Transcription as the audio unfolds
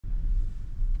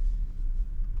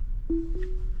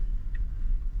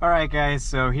Alright guys,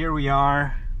 so here we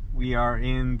are. We are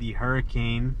in the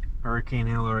Hurricane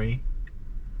Hilary.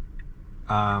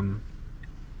 Well,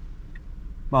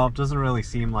 it doesn't really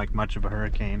seem like much of a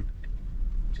hurricane.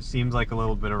 It just seems like a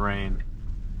little bit of rain.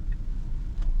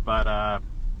 But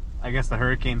I guess the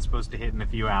hurricane's supposed to hit in a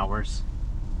few hours.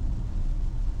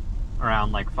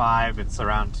 Around like 5, it's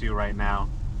around 2 right now.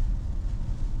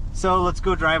 So let's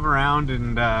go drive around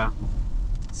and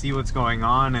see what's going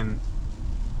on and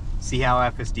see how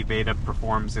FSD Beta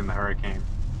performs in the hurricane.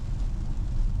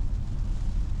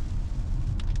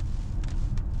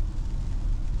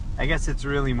 I guess it's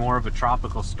really more of a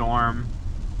tropical storm,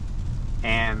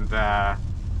 and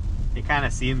it kind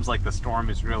of seems like the storm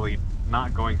is really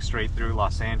not going straight through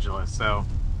Los Angeles, so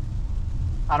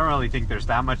I don't really think there's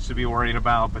that much to be worried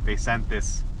about. But they sent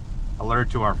this alert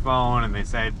to our phone and they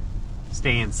said,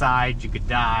 stay inside, you could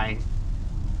die.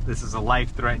 This is a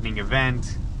life-threatening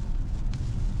event.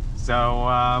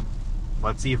 So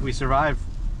let's see if we survive.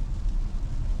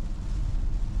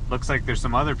 Looks like there's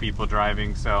some other people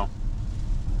driving, so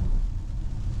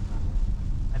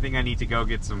I think I need to go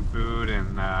get some food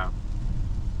and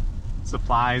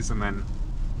supplies, and then,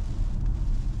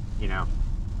 you know,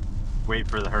 wait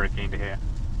for the hurricane to hit.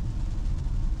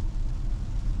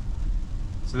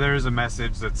 So there is a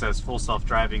message that says full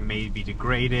self-driving may be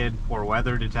degraded, poor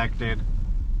weather detected,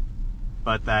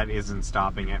 but that isn't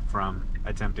stopping it from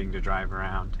attempting to drive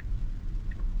around.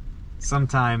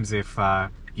 Sometimes if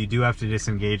you do have to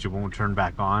disengage, it won't turn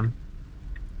back on,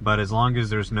 but as long as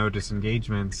there's no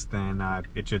disengagements, then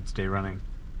it should stay running.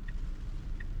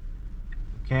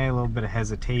 Okay, a little bit of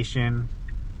hesitation.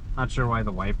 Not sure why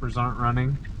the wipers aren't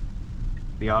running.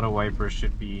 The auto wipers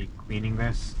should be cleaning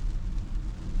this.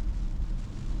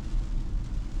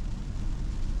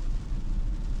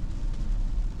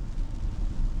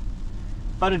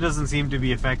 But it doesn't seem to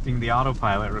be affecting the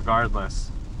autopilot regardless,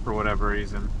 for whatever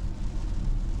reason.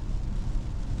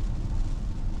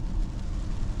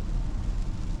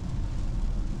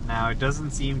 Now, it doesn't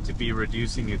seem to be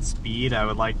reducing its speed. I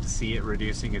would like to see it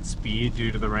reducing its speed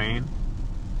due to the rain.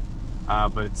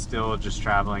 But it's still just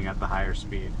traveling at the higher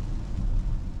speed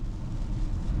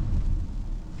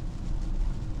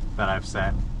that I've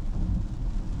set.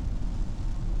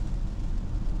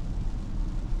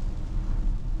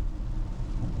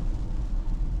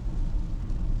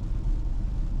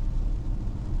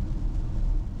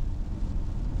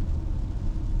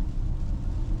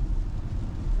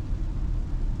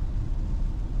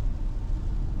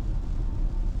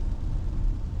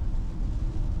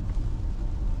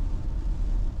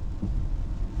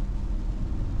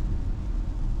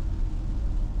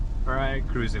 Alright,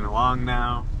 cruising along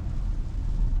now.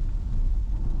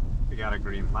 We got a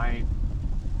green light.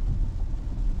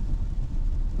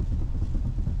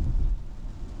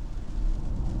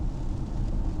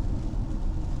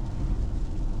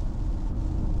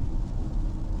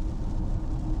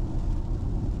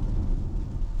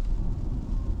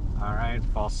 Alright,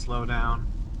 false slowdown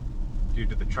due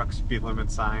to the truck speed limit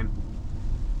sign,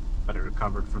 but it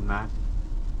recovered from that.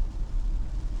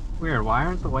 Weird, why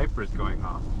aren't the wipers going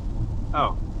off?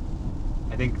 Oh,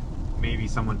 I think maybe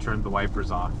someone turned the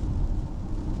wipers off.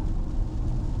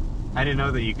 I didn't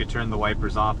know that you could turn the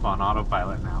wipers off on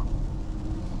autopilot now.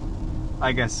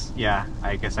 I guess, yeah,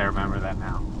 I guess I remember that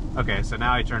now. Okay, so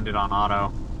now I turned it on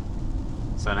auto,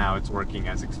 so now it's working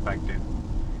as expected.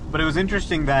 But it was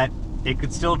interesting that it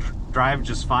could still drive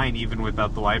just fine even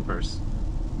without the wipers.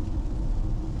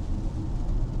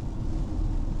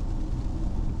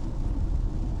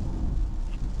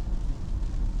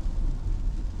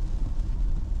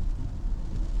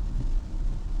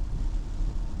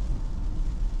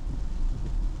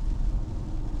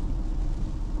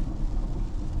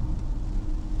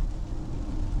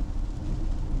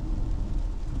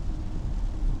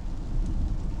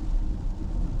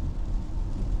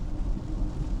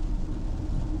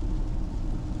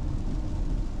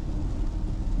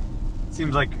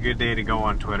 Seems like a good day to go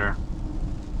on Twitter.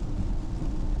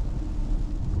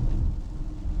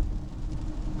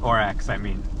 Or X, I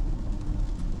mean.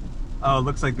 Oh, it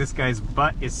looks like this guy's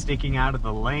butt is sticking out of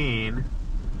the lane.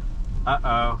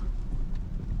 Uh-oh.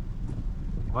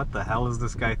 What the hell is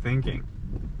this guy thinking?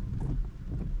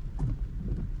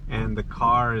 And the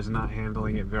car is not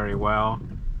handling it very well.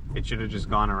 It should have just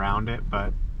gone around it,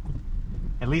 but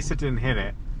at least it didn't hit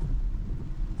it.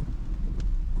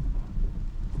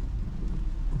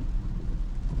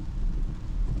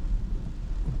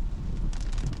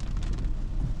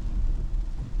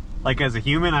 Like, as a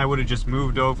human, I would have just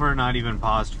moved over, not even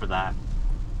paused for that.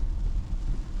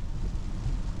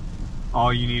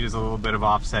 All you need is a little bit of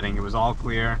offsetting. It was all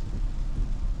clear.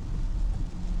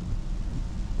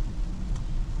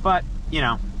 But, you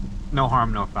know, no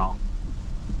harm, no foul.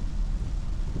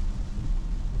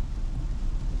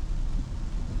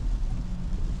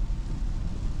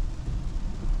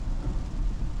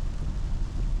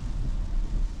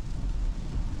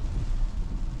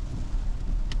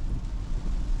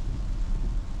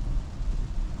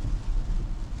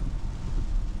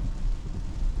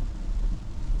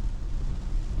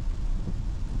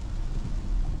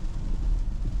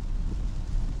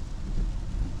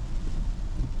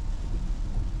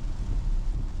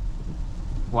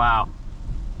 Wow,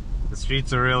 the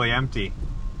streets are really empty.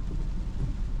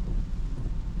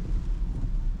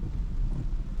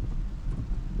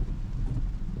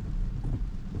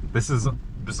 This is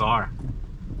bizarre.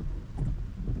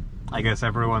 I guess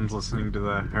everyone's listening to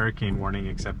the hurricane warning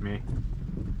except me.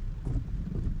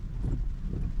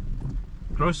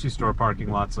 Grocery store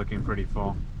parking lot's looking pretty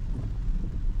full.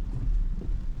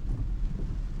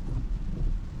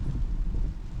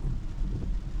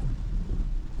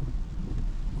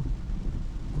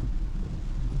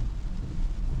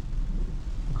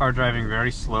 Car driving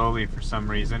very slowly for some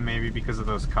reason, maybe because of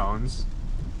those cones.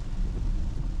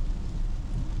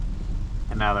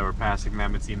 And now that we're passing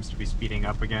them, it seems to be speeding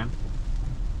up again.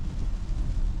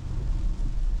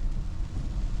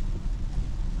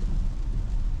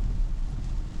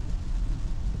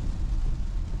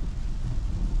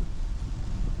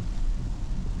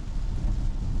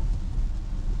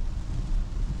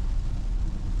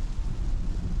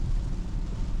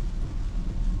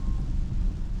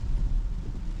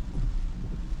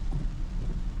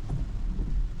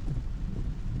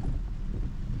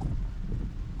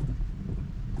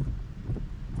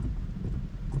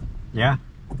 Yeah.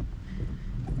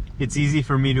 It's easy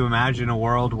for me to imagine a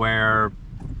world where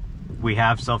we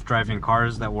have self-driving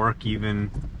cars that work even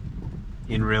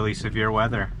in really severe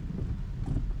weather.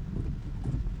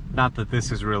 Not that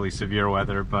this is really severe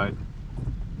weather, but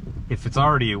if it's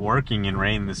already working in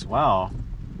rain this well,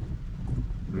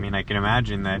 I mean, I can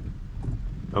imagine that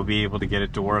they'll be able to get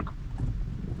it to work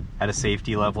at a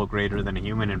safety level greater than a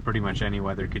human in pretty much any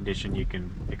weather condition you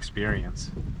can experience.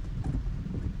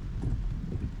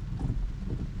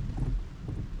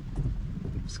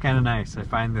 It's kind of nice. I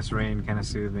find this rain kind of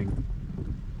soothing.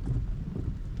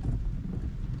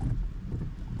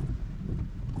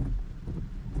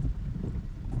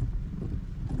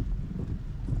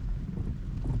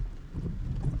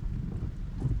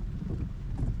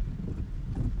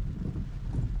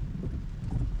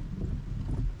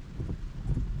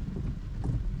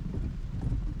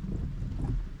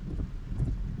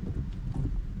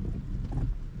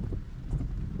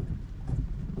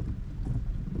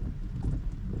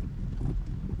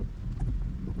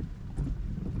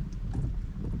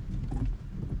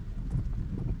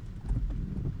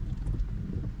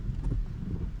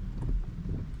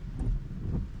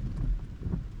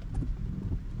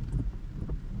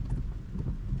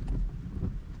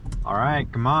 All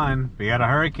right, come on. We got a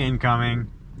hurricane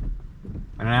coming.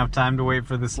 I don't have time to wait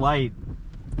for this light.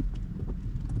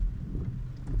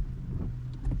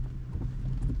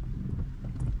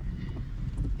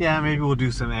 Yeah, maybe we'll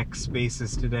do some X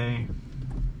spaces today.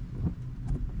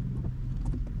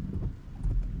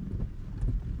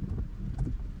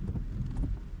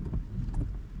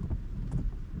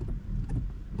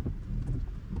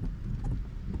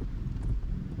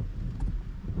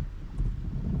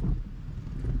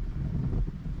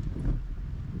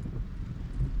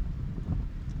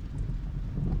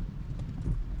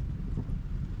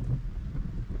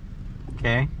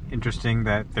 Okay, interesting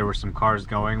that there were some cars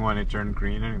going when it turned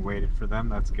green and it waited for them.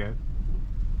 That's good.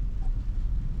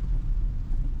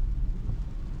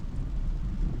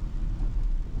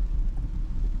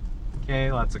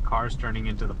 Okay, lots of cars turning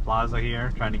into the plaza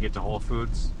here, trying to get to Whole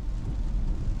Foods.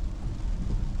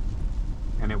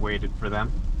 And it waited for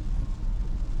them.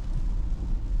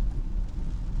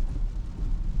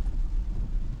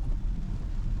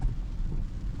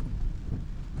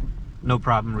 No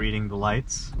problem reading the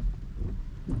lights,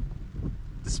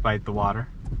 despite the water.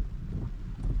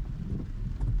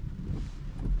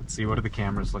 Let's see, what do the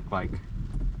cameras look like?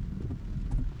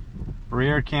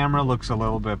 Rear camera looks a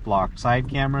little bit blocked. Side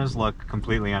cameras look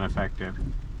completely unaffected.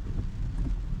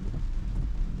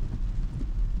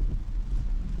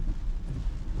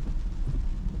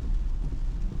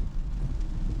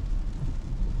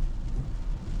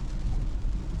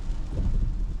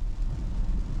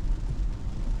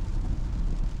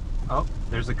 Oh,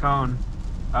 there's a cone.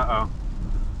 Uh-oh.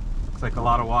 Looks like a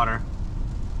lot of water.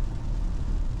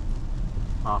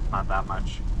 Well, not that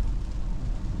much.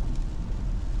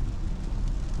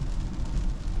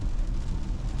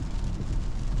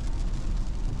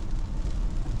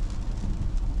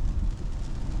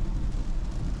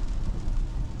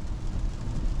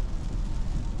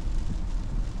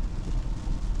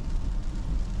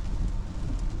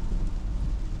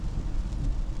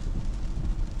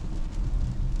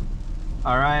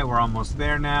 All right, we're almost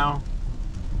there now.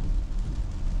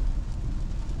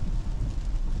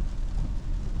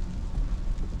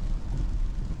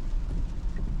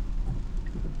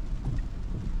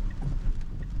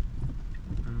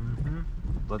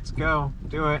 Let's go.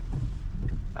 Do it.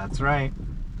 That's right.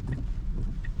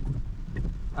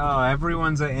 Oh,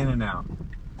 everyone's at In-N-Out.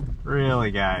 Really,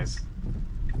 guys?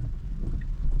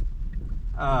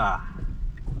 I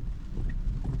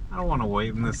don't want to wait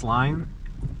in this line.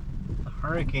 The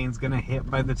hurricane's gonna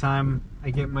hit by the time I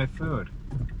get my food.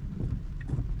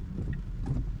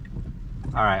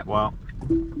 Alright, well.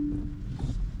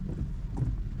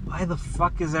 Why the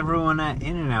fuck is everyone at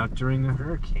In-N-Out during a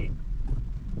hurricane?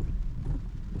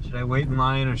 Should I wait in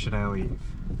line or should I leave?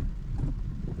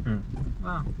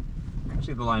 Well,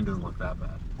 actually the line doesn't look that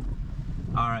bad.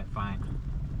 Alright, fine.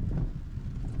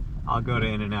 I'll go to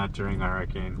In-N-Out during a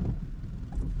hurricane.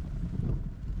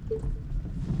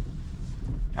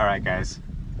 Alright, guys.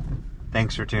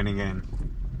 Thanks for tuning in.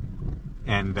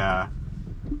 And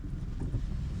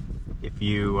if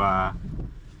you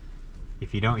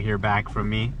don't hear back from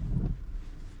me,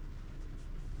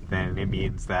 then it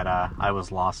means that I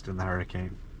was lost in the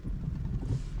hurricane.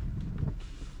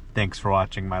 Thanks for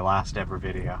watching my last ever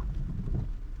video.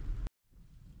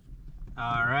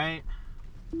 Alright.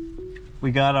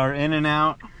 We got our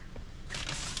In-N-Out.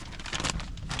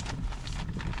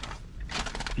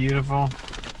 Beautiful.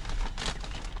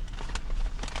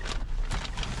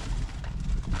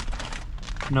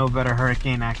 No better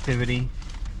hurricane activity.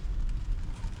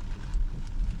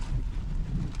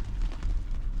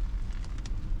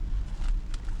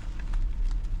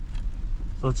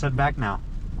 So let's head back now.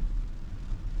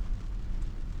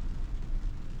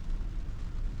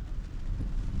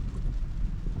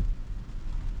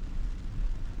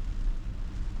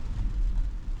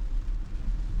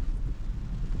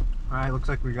 Alright, looks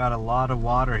like we got a lot of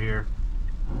water here.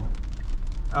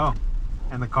 Oh,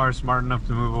 and the car's smart enough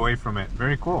to move away from it.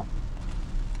 Very cool.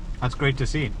 That's great to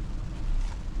see.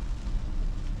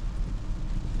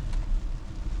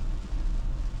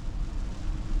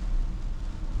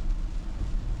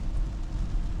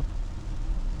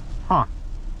 Huh.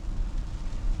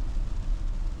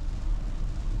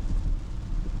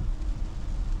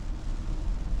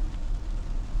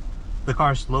 The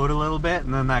car slowed a little bit,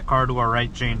 and then that car to our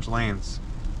right changed lanes.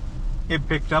 It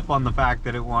picked up on the fact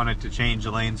that it wanted to change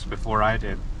lanes before I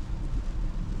did.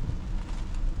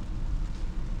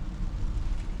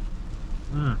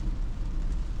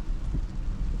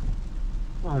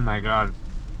 Oh my god.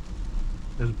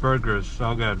 This burger is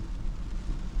so good.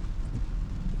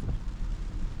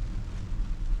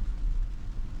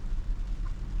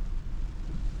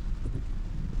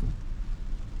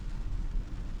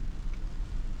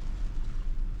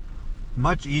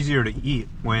 Much easier to eat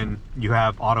when you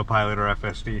have autopilot or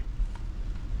FSD.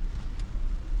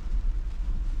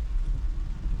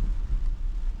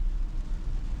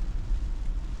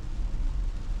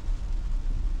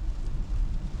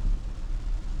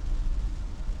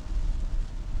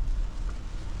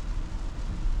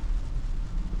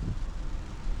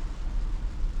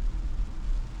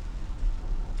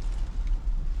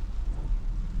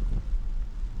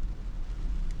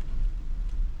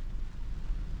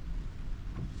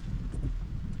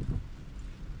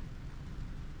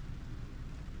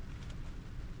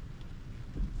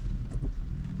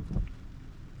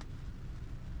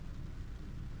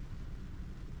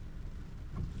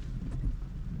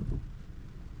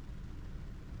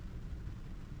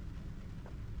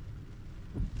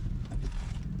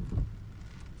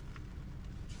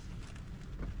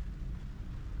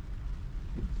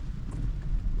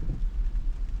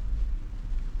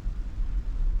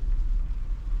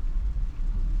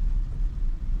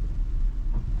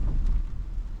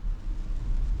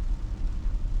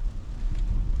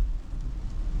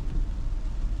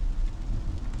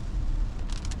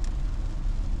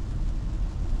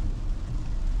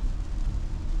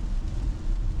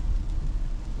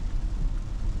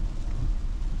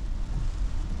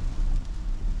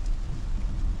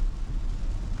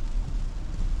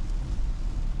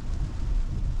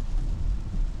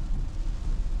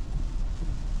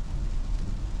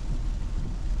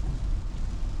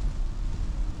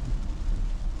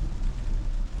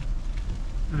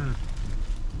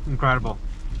 Incredible.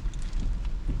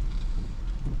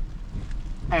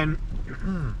 And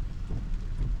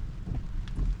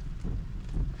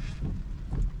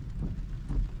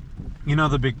you know,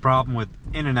 the big problem with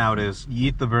In-N-Out is you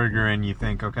eat the burger and you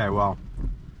think, okay, well,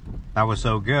 that was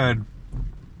so good,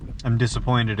 I'm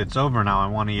disappointed it's over now, I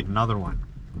want to eat another one.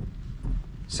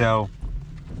 So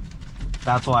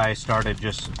that's why I started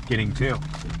just getting two.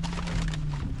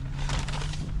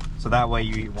 So that way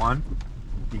you eat one,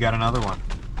 you got another one.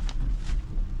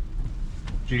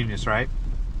 Genius, right?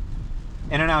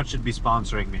 In-N-Out should be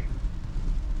sponsoring me.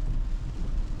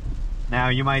 Now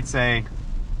you might say,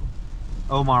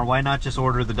 Omar, why not just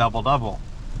order the double-double?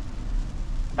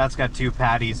 That's got 2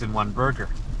 patties and 1 burger.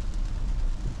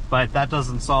 But that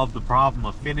doesn't solve the problem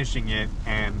of finishing it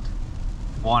and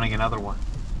wanting another one.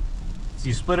 So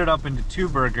you split it up into 2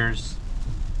 burgers,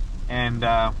 and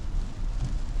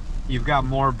you've got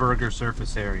more burger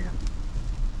surface area.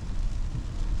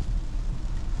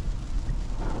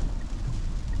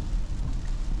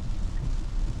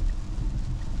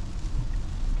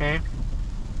 Okay,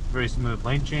 very smooth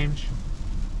lane change.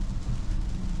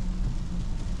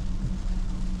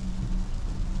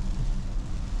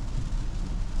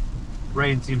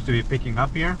 Rain seems to be picking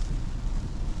up here.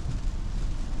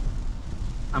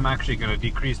 I'm actually going to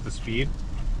decrease the speed.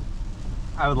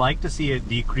 I would like to see it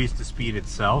decrease the speed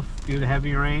itself due to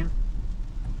heavy rain,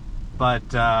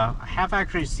 but I have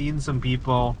actually seen some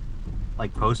people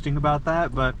like posting about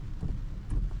that, but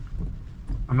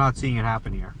I'm not seeing it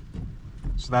happen here.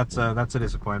 So that's a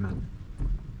disappointment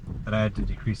that I had to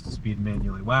decrease the speed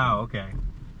manually. Wow, okay.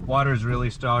 Water's really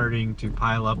starting to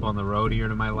pile up on the road here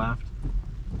to my left.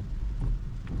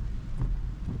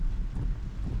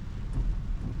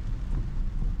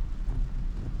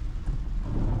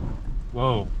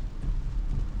 Whoa.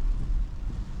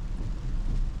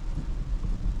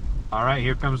 All right,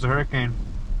 here comes the hurricane.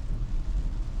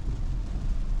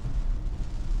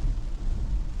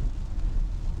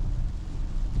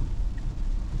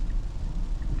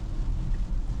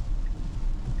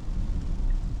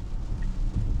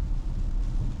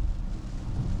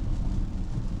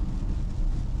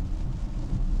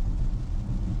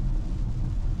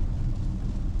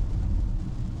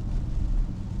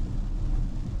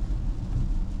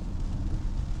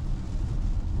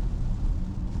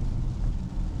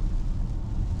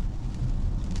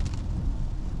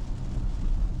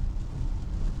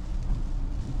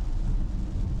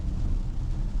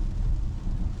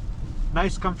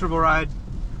 Nice, comfortable ride.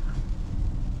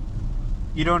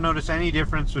 You don't notice any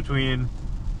difference between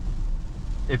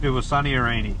if it was sunny or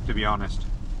rainy, to be honest.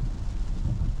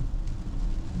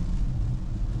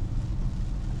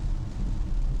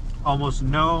 Almost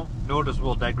no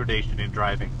noticeable degradation in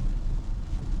driving.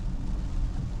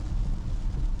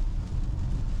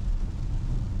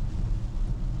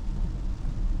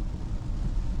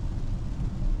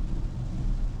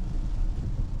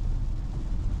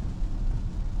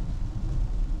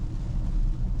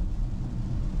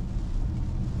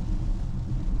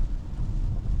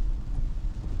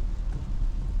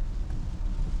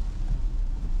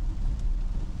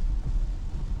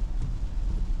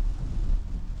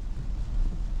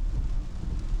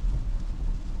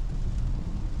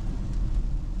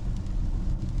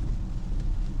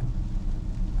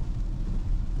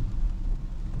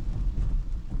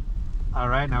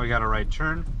 Alright, now we got a right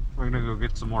turn. We're gonna go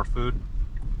get some more food.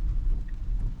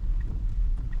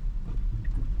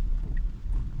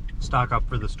 Stock up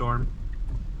for the storm,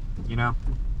 you know,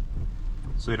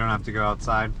 so we don't have to go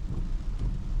outside.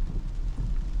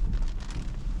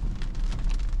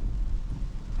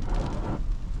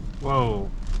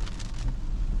 Whoa.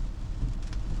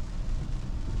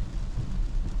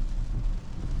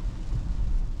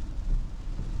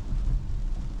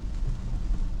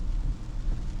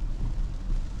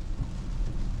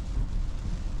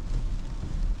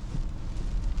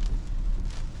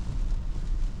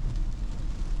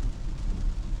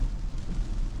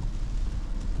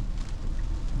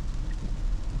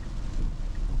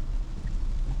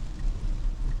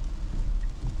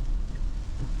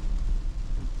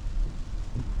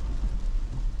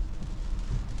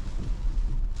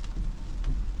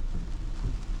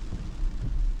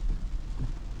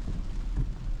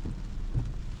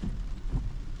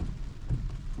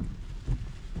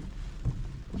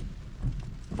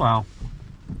 Wow,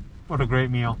 what a great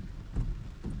meal.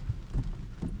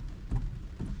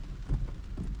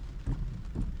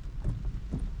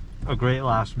 A great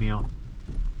last meal.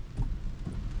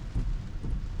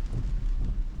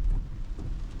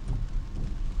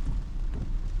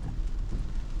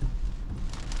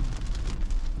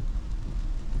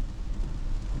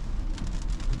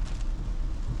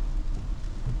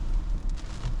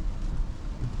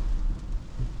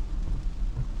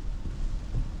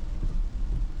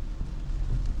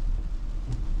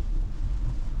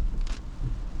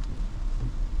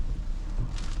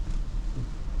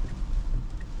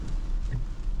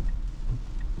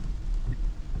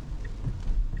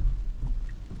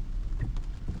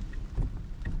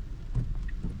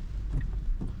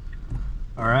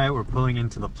 All right, we're pulling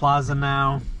into the plaza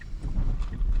now.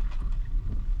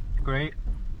 Great.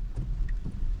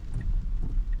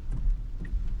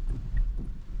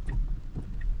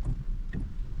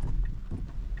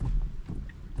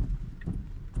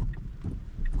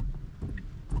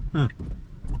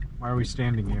 Why are we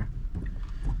standing here?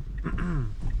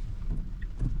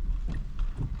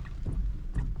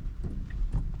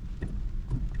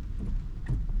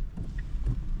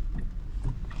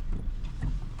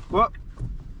 Whoop!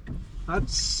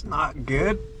 That's not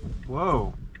good.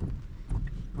 Whoa.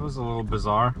 That was a little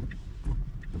bizarre.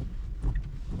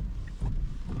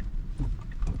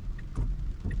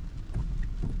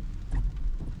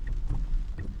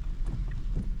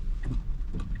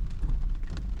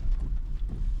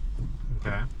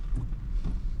 Okay.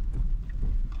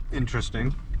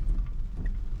 Interesting.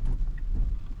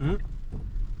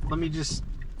 Let me just...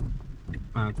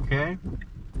 Okay.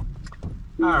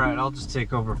 Alright, I'll just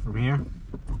take over from here.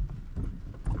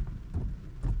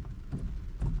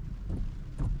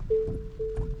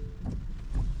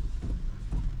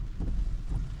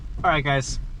 Alright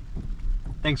guys,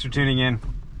 thanks for tuning in.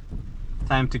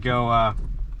 Time to go,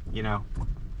 you know,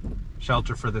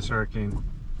 shelter for this hurricane.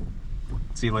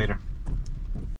 See you later.